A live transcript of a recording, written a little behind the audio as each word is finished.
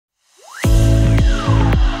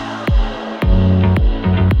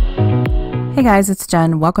Hey guys, it's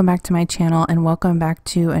Jen. Welcome back to my channel and welcome back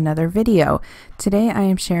to another video. Today I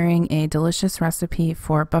am sharing a delicious recipe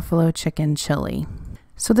for buffalo chicken chili.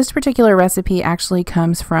 So this particular recipe actually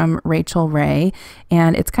comes from Rachael Ray,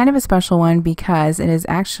 and it's kind of a special one because it is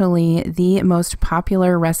actually the most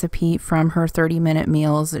popular recipe from her 30-Minute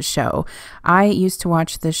Meals show. I used to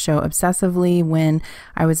watch this show obsessively when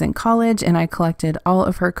I was in college, and I collected all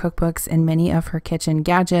of her cookbooks and many of her kitchen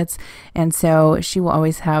gadgets, and so she will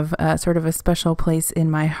always have sort of a special place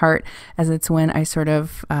in my heart, as it's when I sort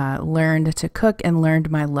of learned to cook and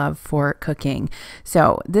learned my love for cooking.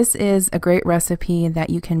 So this is a great recipe that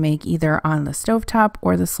you can make either on the stovetop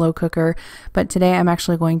or the slow cooker, but today I'm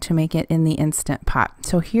actually going to make it in the Instant Pot.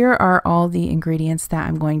 So here are all the ingredients that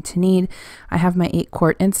I'm going to need. I have my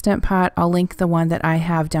 8-quart Instant Pot. I'll link the one that I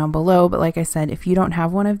have down below, but like I said, if you don't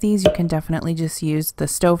have one of these, you can definitely just use the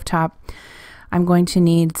stovetop. I'm going to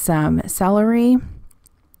need some celery,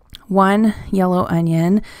 1 yellow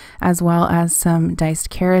onion, as well as some diced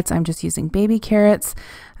carrots. I'm just using baby carrots.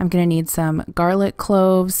 I'm going to need some garlic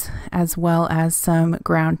cloves, as well as some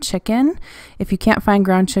ground chicken. If you can't find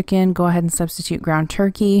ground chicken, go ahead and substitute ground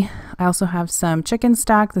turkey. I also have some chicken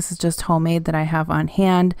stock. This is just homemade that I have on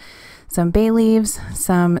hand. Some bay leaves,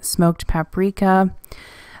 some smoked paprika.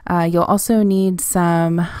 You'll also need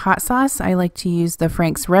some hot sauce. I like to use the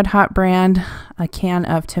Frank's Red Hot brand, a can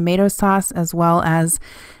of tomato sauce, as well as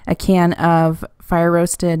a can of fire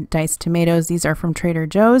roasted diced tomatoes. These are from Trader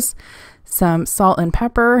Joe's. Some salt and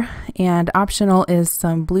pepper, and optional is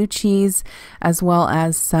some blue cheese, as well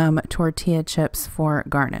as some tortilla chips for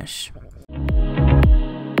garnish.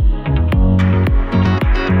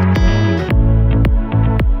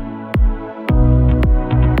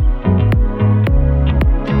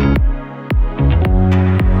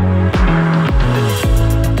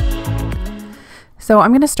 So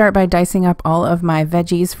I'm going to start by dicing up all of my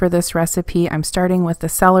veggies for this recipe. I'm starting with the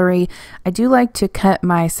celery. I do like to cut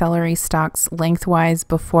my celery stalks lengthwise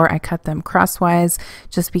before I cut them crosswise,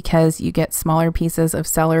 just because you get smaller pieces of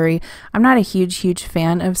celery. I'm not a huge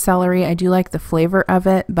fan of celery. I do like the flavor of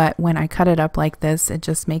it, but when I cut it up like this, it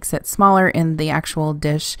just makes it smaller in the actual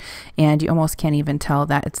dish, and you almost can't even tell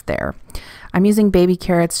that it's there. I'm using baby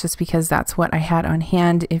carrots just because that's what I had on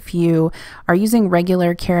hand. If you are using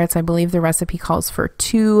regular carrots, I believe the recipe calls for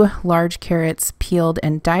 2 large carrots peeled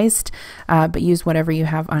and diced, but use whatever you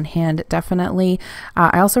have on hand, definitely.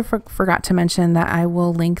 I also forgot to mention that I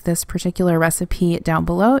will link this particular recipe down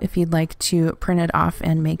below if you'd like to print it off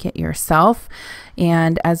and make it yourself.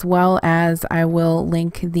 And as well as I will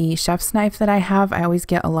link the chef's knife that I have. I always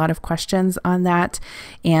get a lot of questions on that,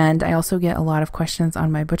 and I also get a lot of questions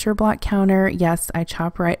on my butcher block counter. Yes, I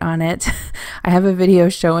chop right on it. I have a video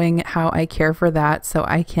showing how I care for that, so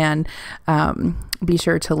I can be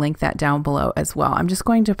sure to link that down below as well. I'm just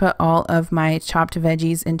going to put all of my chopped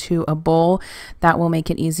veggies into a bowl. That will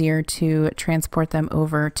make it easier to transport them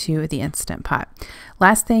over to the Instant Pot.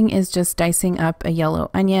 Last thing is just dicing up a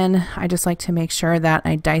yellow onion. I just like to make sure that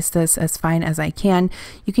I dice this as fine as I can.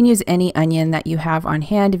 You can use any onion that you have on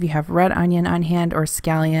hand. If you have red onion on hand or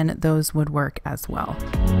scallion, those would work as well.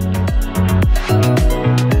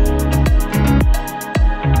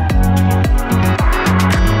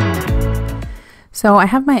 So I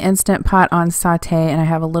have my Instant Pot on saute, and I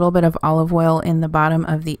have a little bit of olive oil in the bottom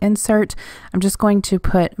of the insert. I'm just going to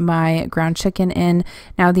put my ground chicken in.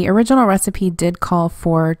 Now the original recipe did call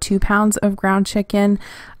for 2 pounds of ground chicken.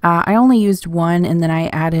 I only used 1, and then I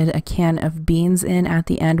added a can of beans in at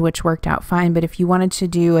the end, which worked out fine. But if you wanted to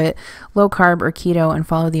do it low carb or keto and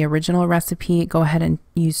follow the original recipe, go ahead and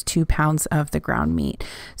use 2 pounds of the ground meat.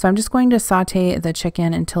 So I'm just going to saute the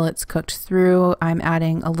chicken until it's cooked through. I'm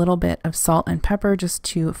adding a little bit of salt and pepper just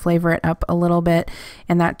to flavor it up a little bit.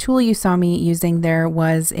 And that tool you saw me using there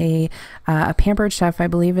was a Pampered Chef. I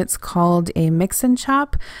believe it's called a mix and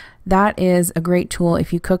chop. That is a great tool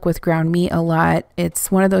if you cook with ground meat a lot.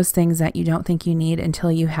 It's one of those things that you don't think you need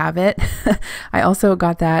until you have it. I also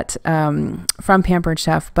got that from Pampered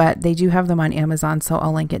Chef, but they do have them on Amazon, so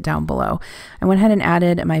I'll link it down below. I went ahead and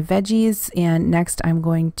added my veggies, and next I'm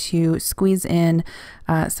going to squeeze in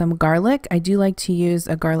some garlic. I do like to use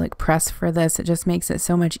a garlic press for this. It just makes it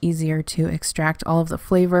so much easier to extract all of the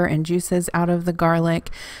flavor and juices out of the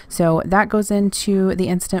garlic. So that goes into the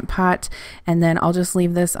Instant Pot, and then I'll just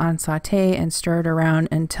leave this on saute and stir it around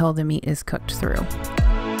until the meat is cooked through.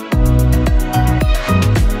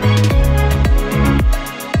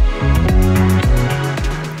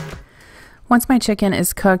 Once my chicken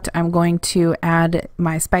is cooked, I'm going to add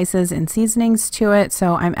my spices and seasonings to it.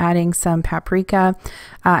 So I'm adding some paprika.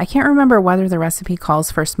 I can't remember whether the recipe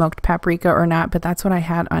calls for smoked paprika or not, but that's what I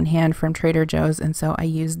had on hand from Trader Joe's, and so I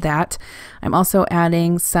used that. I'm also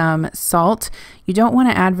adding some salt. You don't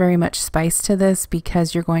want to add very much spice to this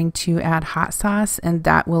because you're going to add hot sauce, and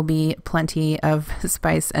that will be plenty of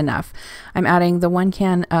spice enough. I'm adding the 1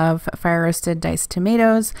 can of fire roasted diced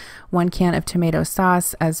tomatoes, 1 can of tomato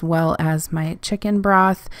sauce, as well as my chicken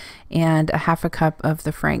broth, and a 1/2 cup of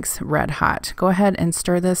the Frank's Red Hot. Go ahead and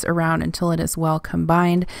stir this around until it is well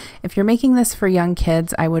combined. If you're making this for young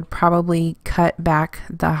kids, I would probably cut back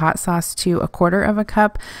the hot sauce to 1/4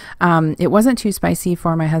 cup. It wasn't too spicy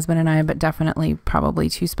for my husband and I, but definitely probably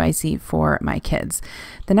too spicy for my kids.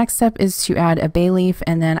 The next step is to add a bay leaf,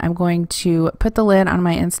 and then I'm going to put the lid on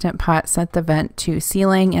my Instant Pot, set the vent to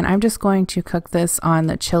sealing, and I'm just going to cook this on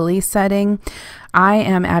the chili setting. I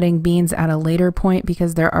am adding beans at a later point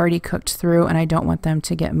because they're already cooked through and I don't want them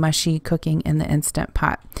to get mushy cooking in the Instant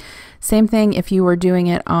Pot. Same thing if you were doing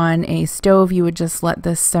it on a stove, you would just let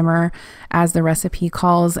this simmer as the recipe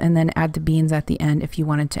calls and then add the beans at the end if you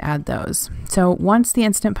wanted to add those. So once the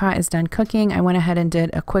Instant Pot is done cooking, I went ahead and did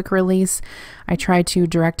a quick release. I tried to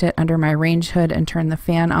direct it under my range hood and turn the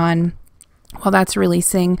fan on. While that's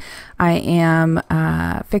releasing, I am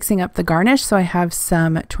fixing up the garnish. So I have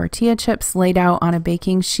some tortilla chips laid out on a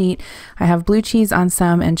baking sheet. I have blue cheese on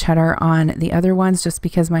some and cheddar on the other ones, just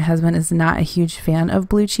because my husband is not a huge fan of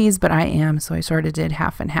blue cheese, but I am. So I sort of did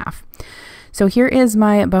half and half. So here is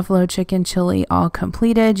my buffalo chicken chili all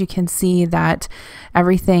completed. You can see that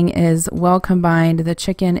everything is well combined. The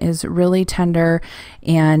chicken is really tender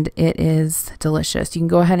and it is delicious. You can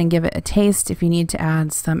go ahead and give it a taste. If you need to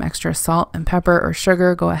add some extra salt and pepper or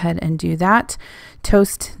sugar, go ahead and do that.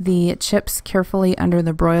 Toast the chips carefully under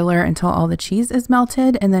the broiler until all the cheese is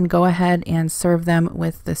melted, and then go ahead and serve them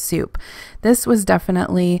with the soup. This was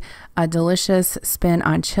definitely a delicious spin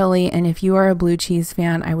on chili, and if you are a blue cheese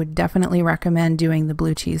fan, I would definitely recommend doing the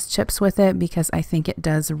blue cheese chips with it because I think it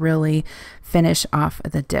does really finish off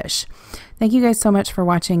the dish. Thank you guys so much for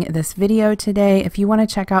watching this video today. If you want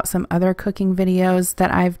to check out some other cooking videos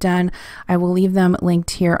that I've done, I will leave them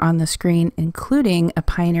linked here on the screen, including a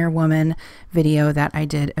Pioneer Woman video that I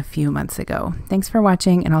did a few months ago. Thanks for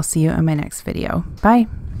watching, and I'll see you in my next video. Bye.